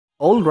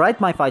Alright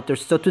my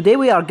fighters, so today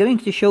we are going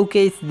to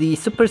showcase the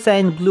Super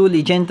Saiyan Blue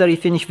Legendary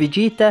Finish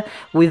Vegeta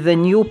with the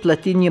new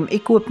Platinum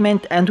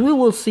equipment, and we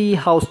will see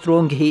how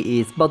strong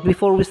he is. But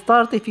before we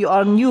start, if you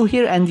are new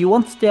here and you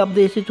want to stay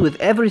updated with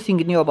everything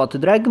new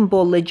about Dragon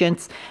Ball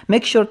Legends,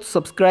 make sure to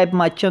subscribe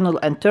my channel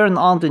and turn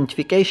on the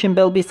notification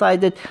bell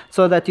beside it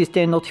so that you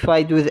stay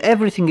notified with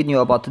everything new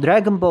about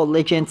Dragon Ball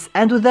Legends.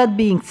 And with that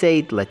being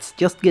said, let's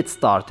just get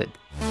started.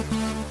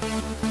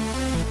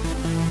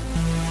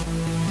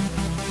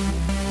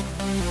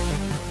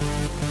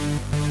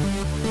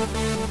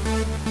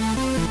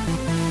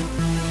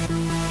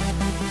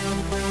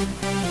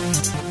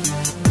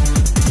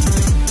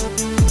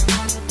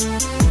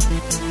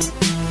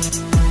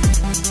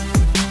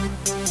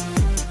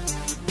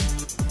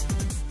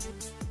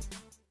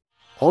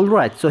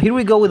 Alright, so here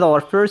we go with our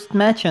first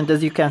match, and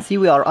as you can see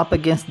we are up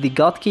against the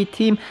God Key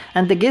team,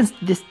 and against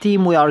this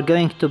team we are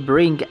going to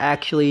bring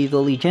actually the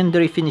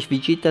Legendary Finish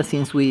Vegeta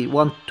since we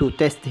want to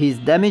test his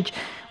damage.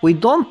 We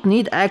don't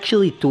need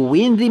actually to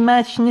win the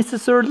match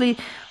necessarily,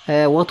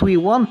 what we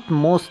want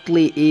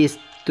mostly is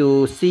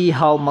to see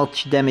how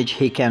much damage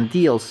he can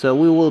deal. So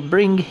we will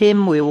bring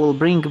him, we will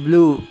bring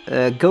Blue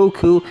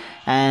Goku,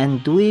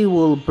 and we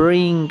will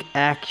bring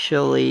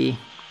actually...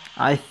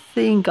 I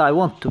think I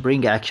want to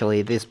bring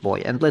actually this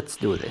boy, and let's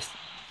do this.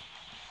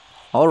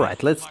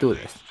 Alright, let's do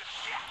this.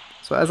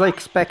 So as I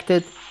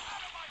expected...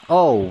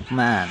 Oh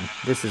man,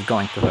 this is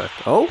going to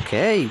hurt.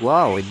 Okay,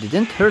 wow, it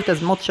didn't hurt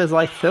as much as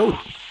I thought.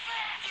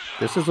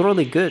 This is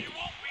really good.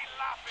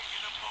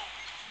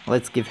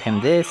 Let's give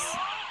him this.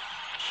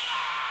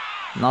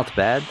 Not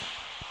bad.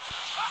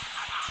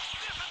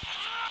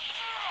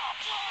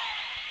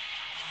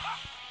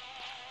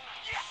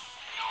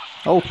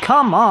 Oh,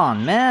 come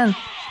on, man!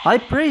 I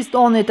pressed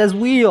on it as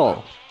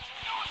well.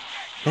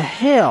 The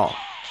hell?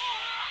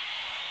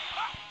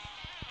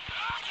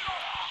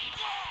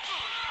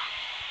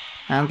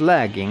 And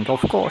lagging, of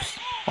course.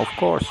 Of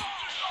course.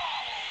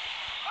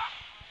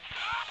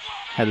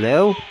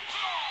 Hello?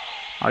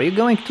 Are you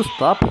going to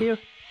stop here?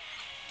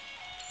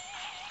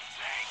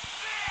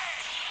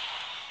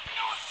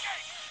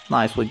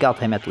 Nice, we got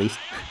him at least.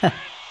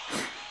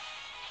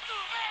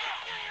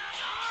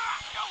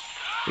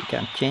 We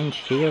can change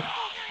here.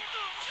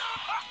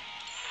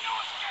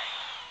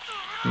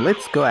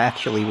 Let's go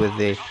actually with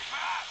the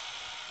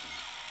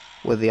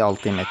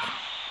ultimate.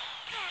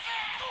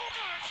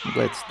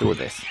 Let's do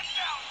this.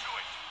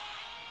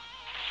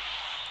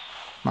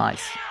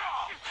 Nice.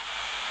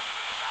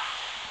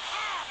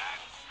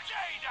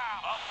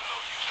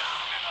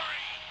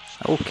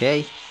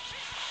 Okay.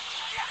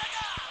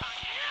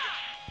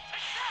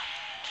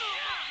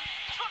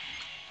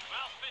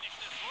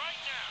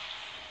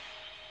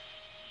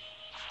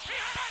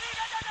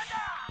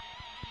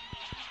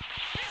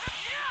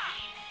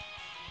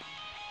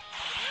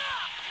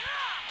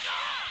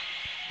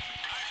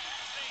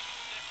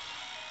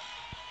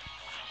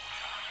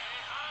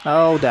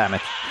 Oh, damn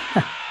it.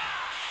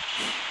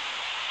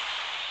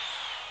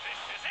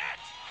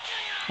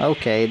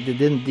 Okay, it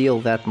didn't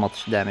deal that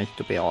much damage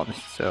to be honest,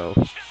 so...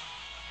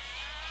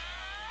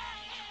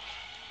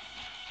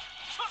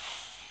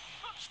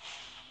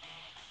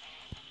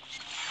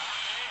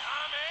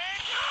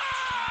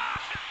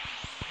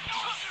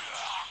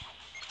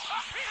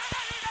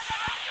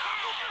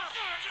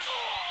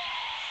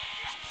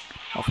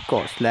 Of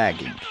course,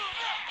 lagging.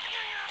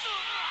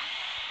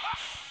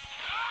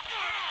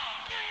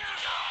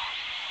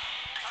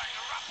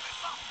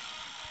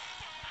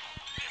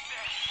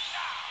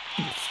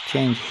 Let's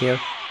change here.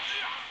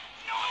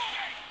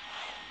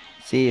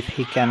 See if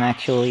he can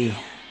actually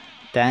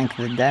tank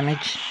the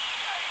damage.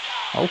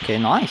 Okay,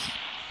 nice.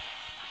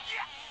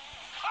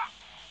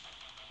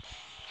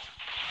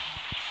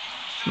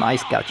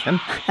 Nice catch him.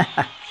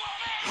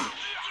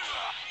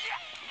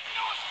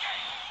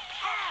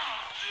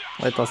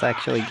 Let us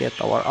actually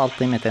get our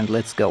ultimate and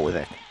let's go with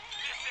it.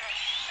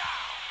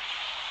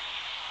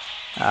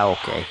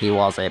 Okay, he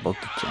was able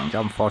to change,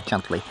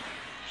 unfortunately.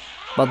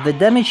 But the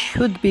damage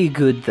should be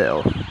good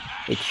though.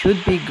 It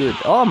should be good.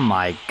 Oh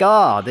my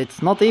god,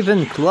 it's not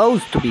even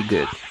close to be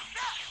good.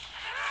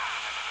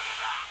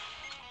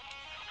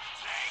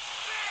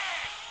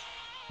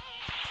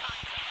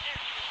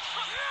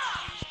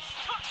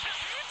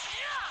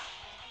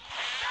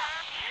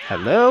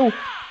 Hello?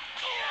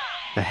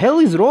 The hell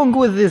is wrong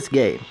with this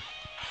game?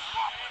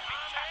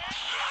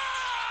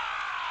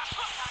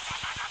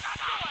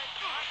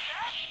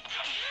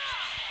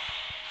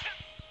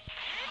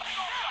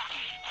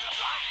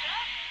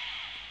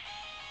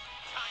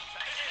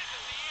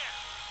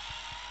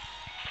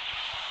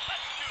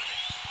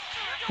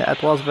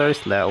 That was very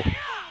slow.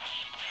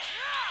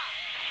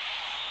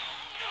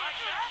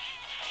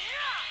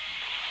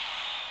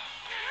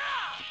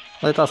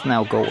 Let us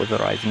now go with the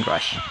Rising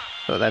Rush,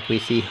 so that we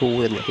see who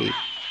will he...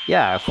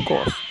 Yeah, of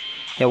course.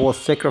 He will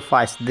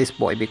sacrifice this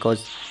boy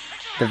because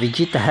the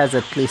Vegeta has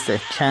at least a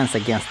chance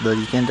against the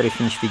Legendary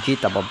Finish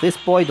Vegeta, but this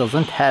boy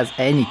doesn't have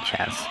any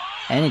chance.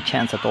 Any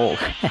chance at all.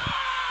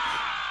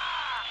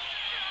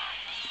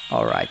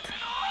 Alright.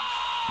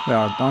 We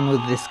are done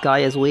with this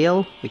guy as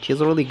well, which is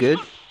really good.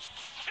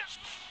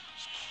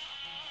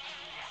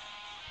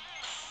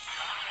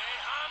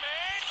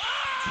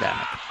 Damn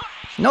it.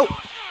 No!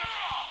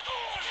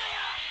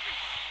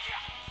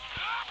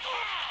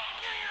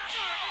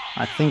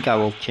 I think I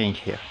will change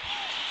here.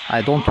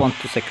 I don't want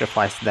to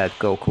sacrifice that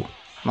Goku.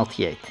 Not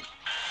yet.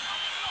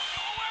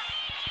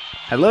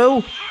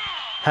 Hello?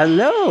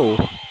 Hello?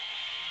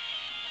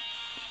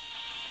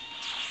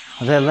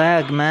 The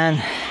lag,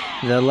 man.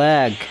 The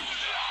lag.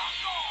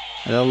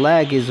 The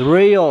lag is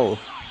real.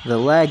 The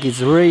lag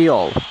is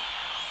real.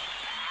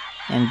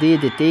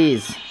 Indeed it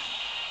is.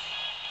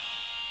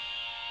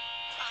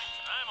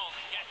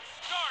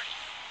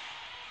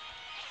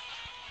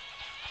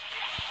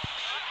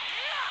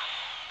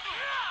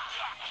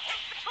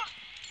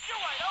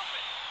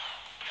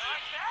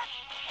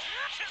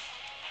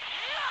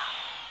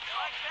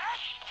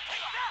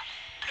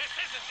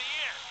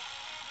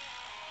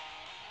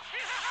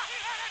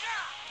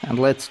 And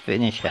let's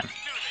finish him.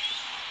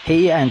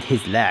 He and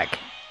his lag.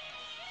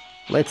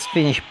 Let's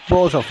finish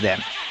both of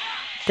them.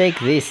 Take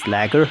this,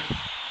 lagger.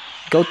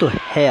 Go to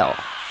hell.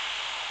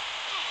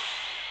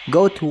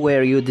 Go to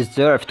where you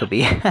deserve to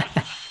be.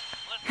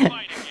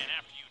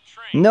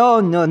 No,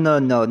 no, no,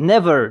 no.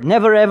 Never,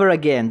 never ever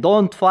again.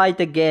 Don't fight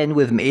again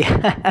with me.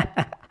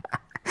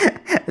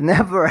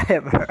 Never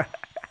ever.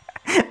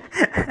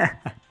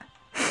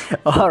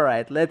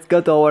 Alright, let's go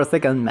to our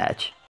second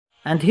match.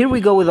 And here we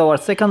go with our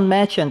second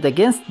match, and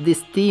against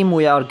this team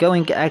we are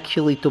going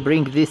actually to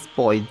bring this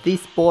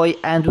boy,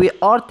 and we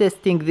are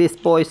testing this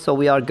boy, so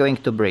we are going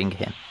to bring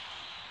him.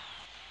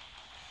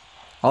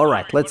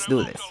 Alright, let's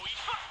do this.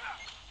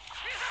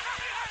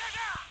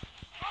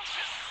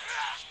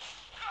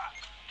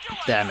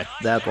 Damn it,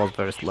 that was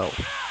very slow.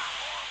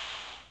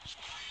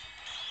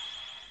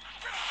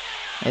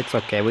 It's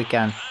okay, we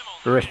can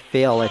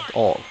refill it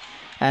all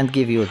and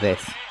give you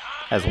this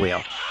as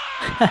well.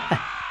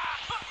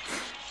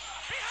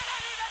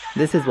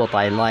 This is what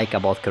I like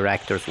about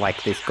characters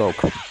like this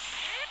Goku.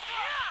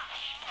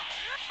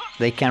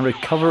 They can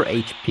recover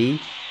HP.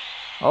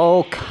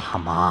 Oh,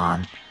 come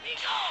on.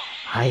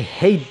 I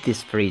hate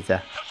this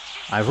Frieza.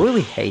 I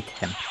really hate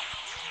him.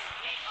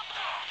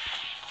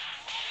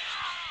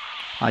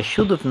 I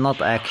should have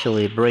not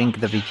actually bring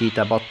the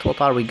Vegeta, but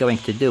what are we going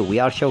to do? We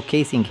are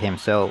showcasing him,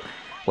 so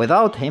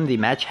without him the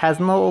match has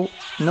no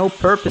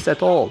purpose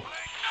at all.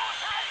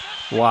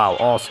 Wow,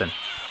 awesome.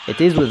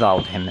 It is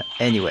without him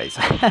anyways.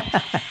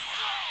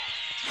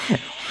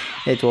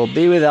 It will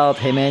be without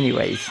him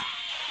anyways.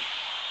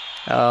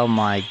 Oh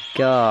my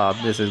god,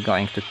 this is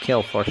going to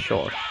kill for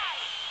sure.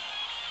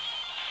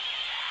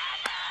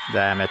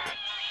 Damn it.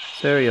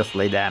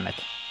 Seriously, damn it.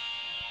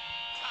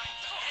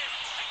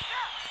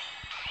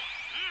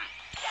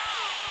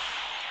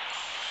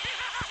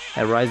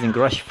 A rising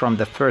rush from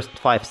the first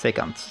 5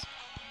 seconds.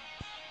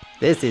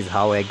 This is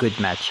how a good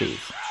match is.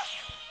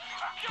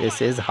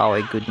 This is how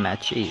a good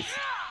match is.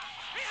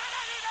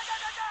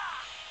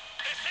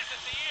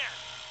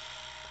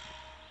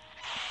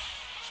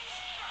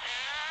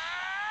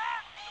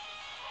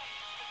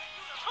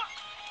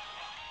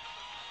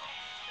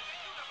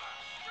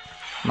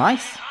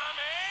 Nice.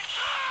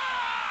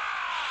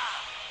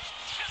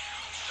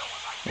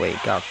 We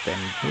got them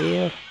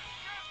here.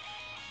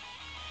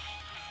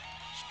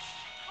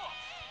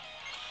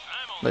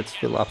 Let's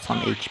fill up some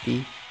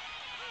HP.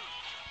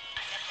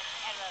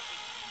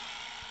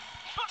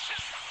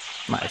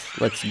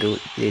 Nice, let's do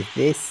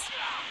this.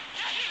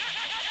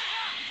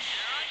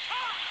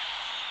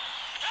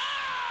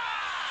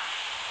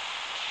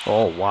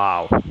 Oh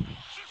wow.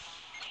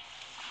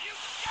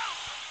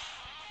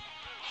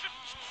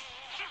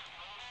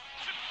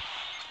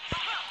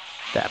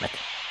 Damn it.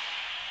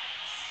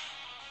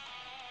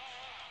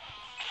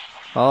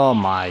 Oh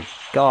my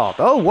god.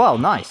 Oh wow,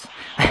 nice.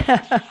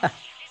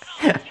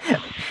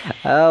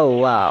 Oh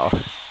wow.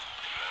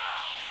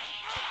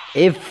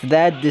 If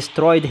that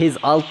destroyed his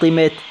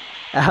ultimate,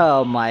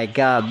 oh my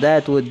god,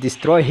 that would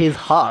destroy his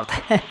heart.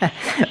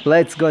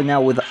 Let's go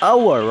now with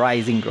our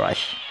Rising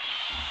Rush.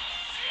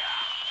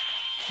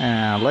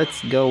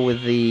 Let's go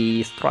with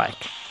the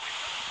strike.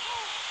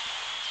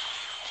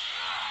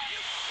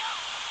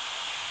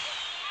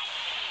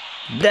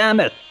 Damn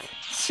it!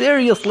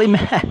 Seriously,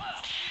 man!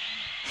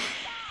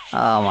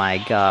 Oh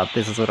my god,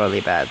 this is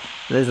really bad.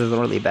 This is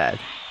really bad.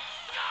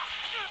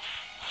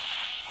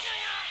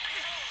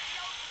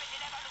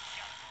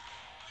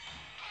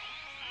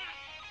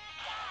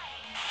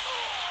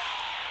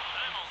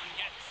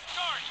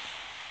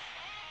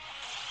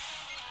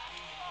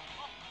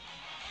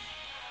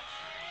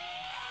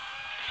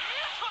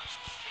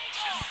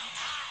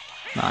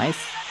 Nice.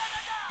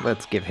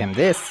 Let's give him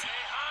this.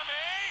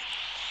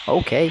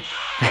 Okay.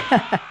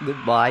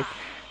 Goodbye.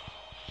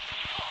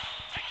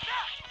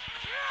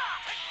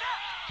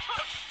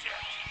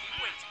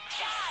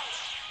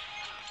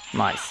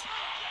 Nice.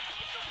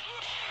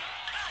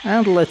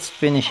 And let's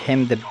finish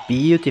him the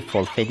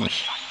beautiful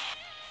finish.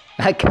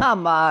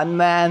 Come on,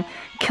 man.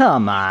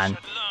 Come on.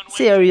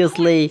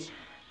 Seriously.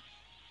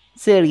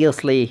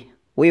 Seriously.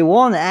 We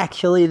won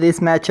actually this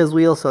match as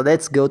well, so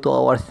let's go to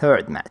our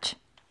third match.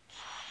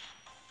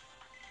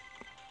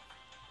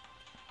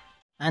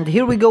 And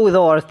here we go with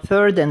our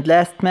third and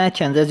last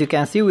match, and as you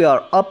can see we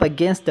are up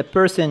against a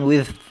person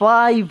with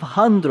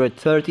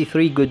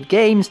 533 good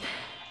games,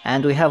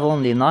 and we have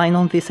only 9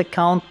 on this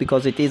account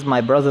because it is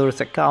my brother's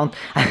account.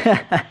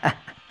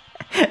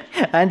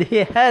 And he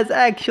has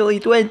actually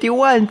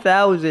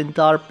 21,000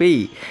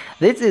 RP.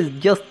 This is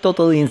just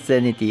total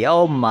insanity.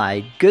 Oh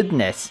my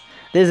goodness.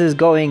 This is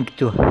going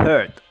to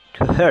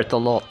hurt a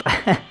lot.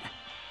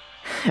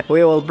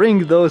 We will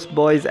bring those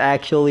boys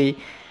actually,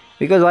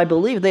 because I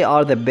believe they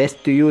are the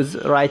best to use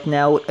right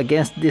now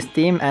against this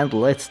team, and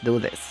let's do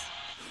this.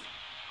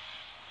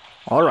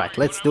 Alright,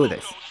 let's do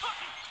this.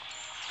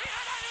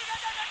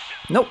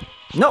 No,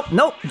 no,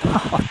 no,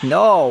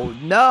 no,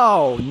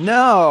 no,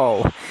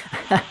 no.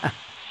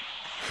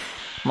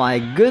 My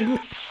goodness.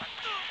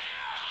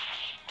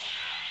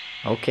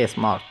 Okay,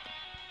 smart.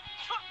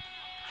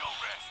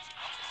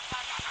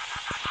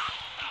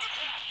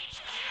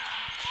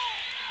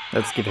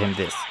 Let's give him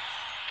this.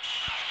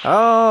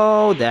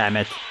 Oh, damn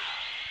it.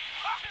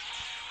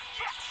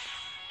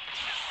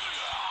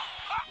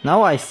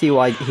 Now I see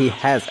why he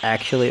has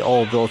actually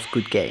all those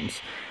good games.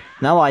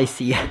 Now I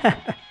see.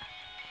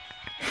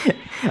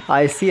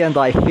 I see and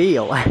I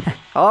feel.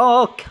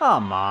 Oh,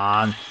 come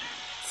on.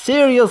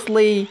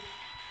 Seriously?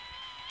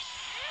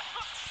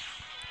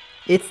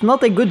 It's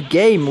not a good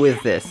game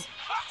with this.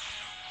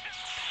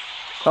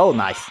 Oh,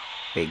 nice.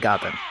 We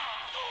got him.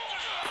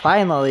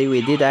 Finally,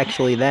 we did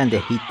actually land a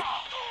hit.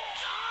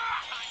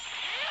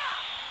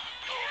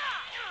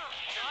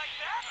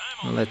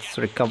 Let's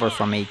recover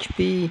some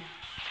HP.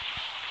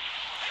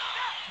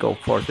 Go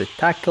for the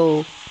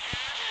tackle.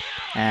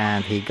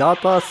 And he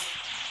got us.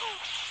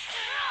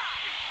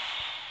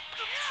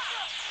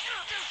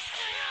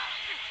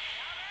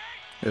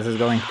 This is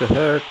going to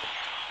hurt.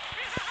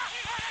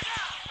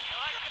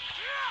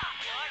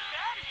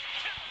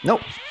 No.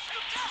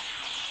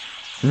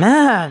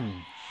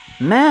 Man,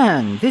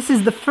 this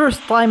is the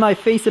first time I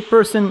face a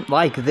person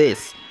like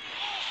this.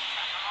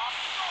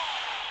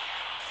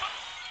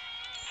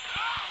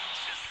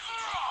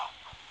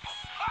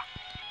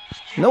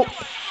 Nope.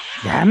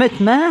 Damn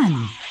it,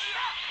 man.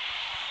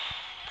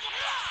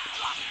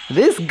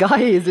 This guy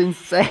is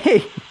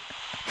insane.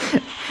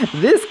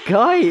 This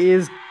guy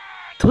is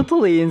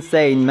totally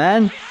insane,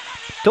 man.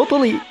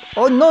 Totally.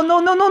 Oh, no, no,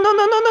 no, no, no,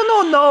 no, no, no,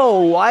 no,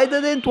 no. I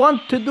didn't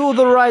want to do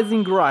the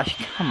rising rush.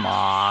 Come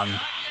on.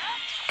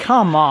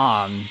 Come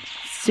on.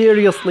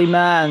 Seriously,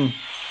 man.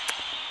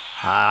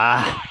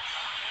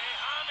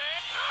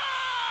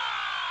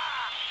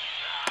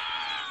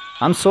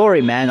 I'm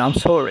sorry, man. I'm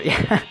sorry.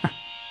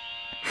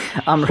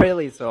 I'm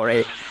really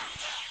sorry.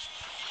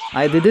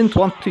 I didn't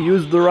want to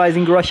use the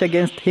rising rush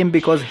against him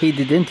because he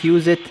didn't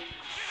use it.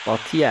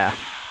 But yeah.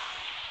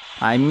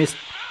 I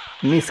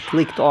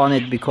misclicked on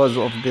it because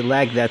of the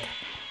lag that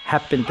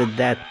happened at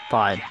that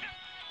time.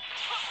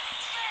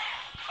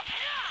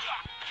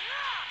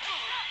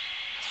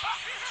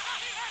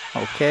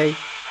 Okay.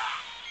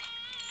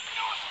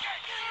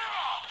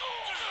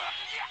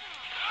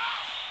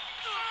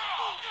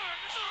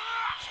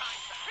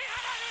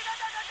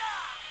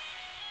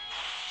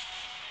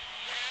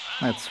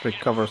 Let's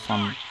recover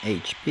some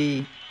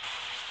HP.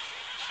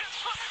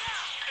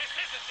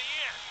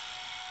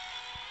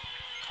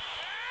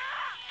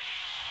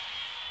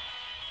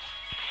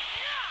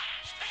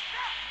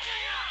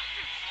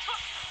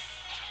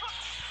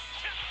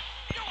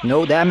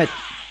 No, damn it.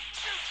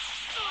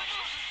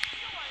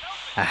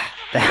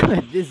 Damn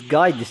it, this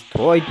guy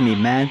destroyed me,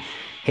 man.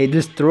 He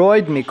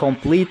destroyed me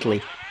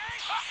completely.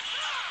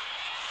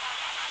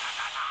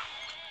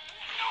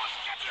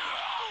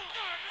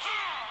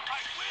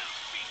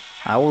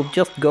 I will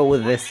just go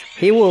with this.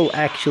 He will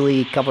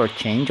actually cover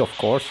change, of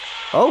course.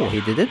 Oh,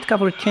 he didn't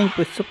cover change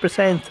with Super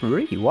Saiyan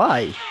 3.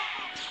 Why?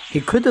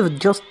 He could have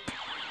just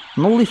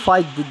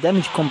nullified the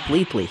damage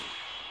completely.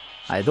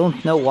 I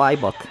don't know why,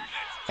 but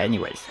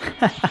anyways.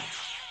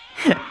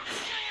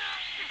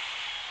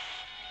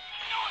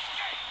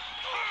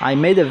 I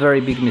made a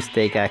very big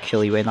mistake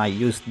actually when I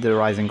used the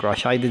Rising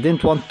Rush. I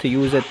didn't want to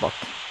use it, but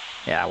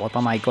yeah, what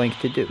am I going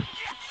to do?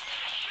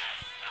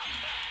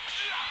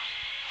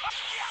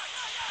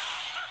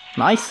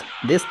 Nice,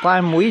 this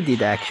time we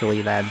did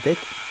actually land it.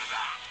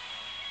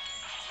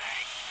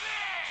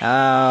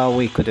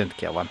 We couldn't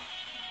kill him.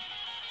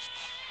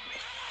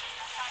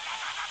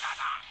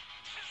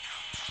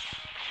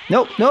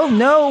 No, no,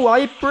 no,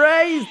 I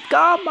praised,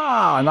 come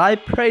on, I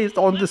praised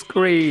on the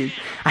screen.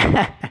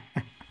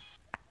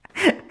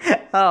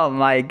 Oh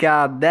my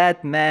god,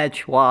 that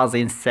match was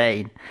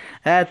insane.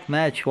 That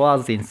match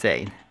was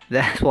insane.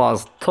 That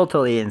was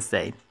totally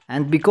insane.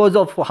 And because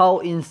of how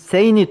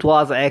insane it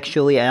was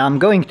actually, I'm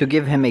going to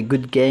give him a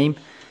good game.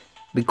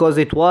 Because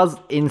it was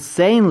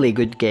insanely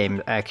good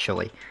game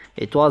actually.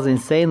 It was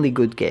insanely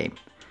good game.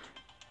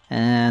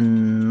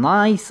 And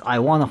nice, I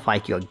wanna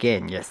fight you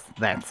again, yes,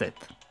 that's it.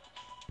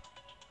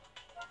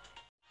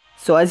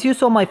 So as you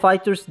saw my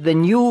fighters, the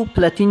new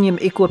platinum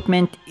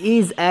equipment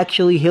is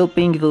actually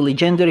helping the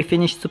legendary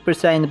Finish Super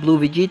Saiyan Blue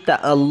Vegeta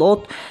a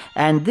lot,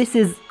 and this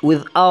is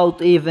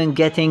without even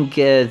getting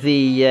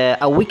the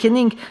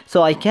awakening,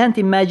 so I can't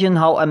imagine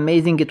how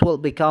amazing it will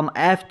become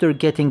after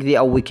getting the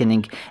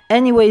awakening.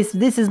 Anyways,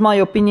 this is my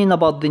opinion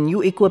about the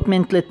new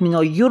equipment. Let me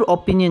know your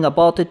opinion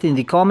about it in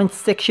the comments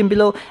section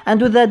below, and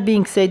with that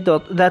being said,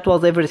 that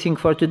was everything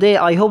for today.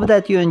 I hope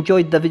that you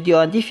enjoyed the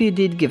video, and if you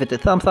did, give it a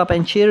thumbs up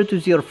and share it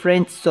with your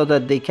friends so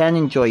that they can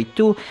enjoy it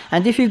too.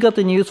 And if you got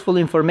any useful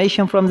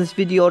information from this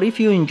video, or if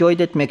you enjoyed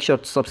it, make sure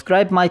to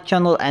subscribe my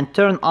channel and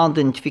turn on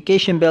the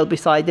notification bell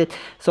beside it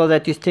so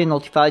that you stay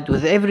notified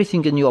with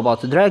everything new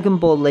about Dragon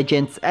Ball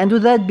Legends. And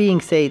with that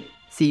being said,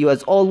 see you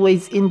as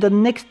always in the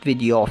next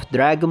video of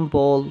Dragon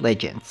Ball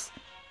Legends.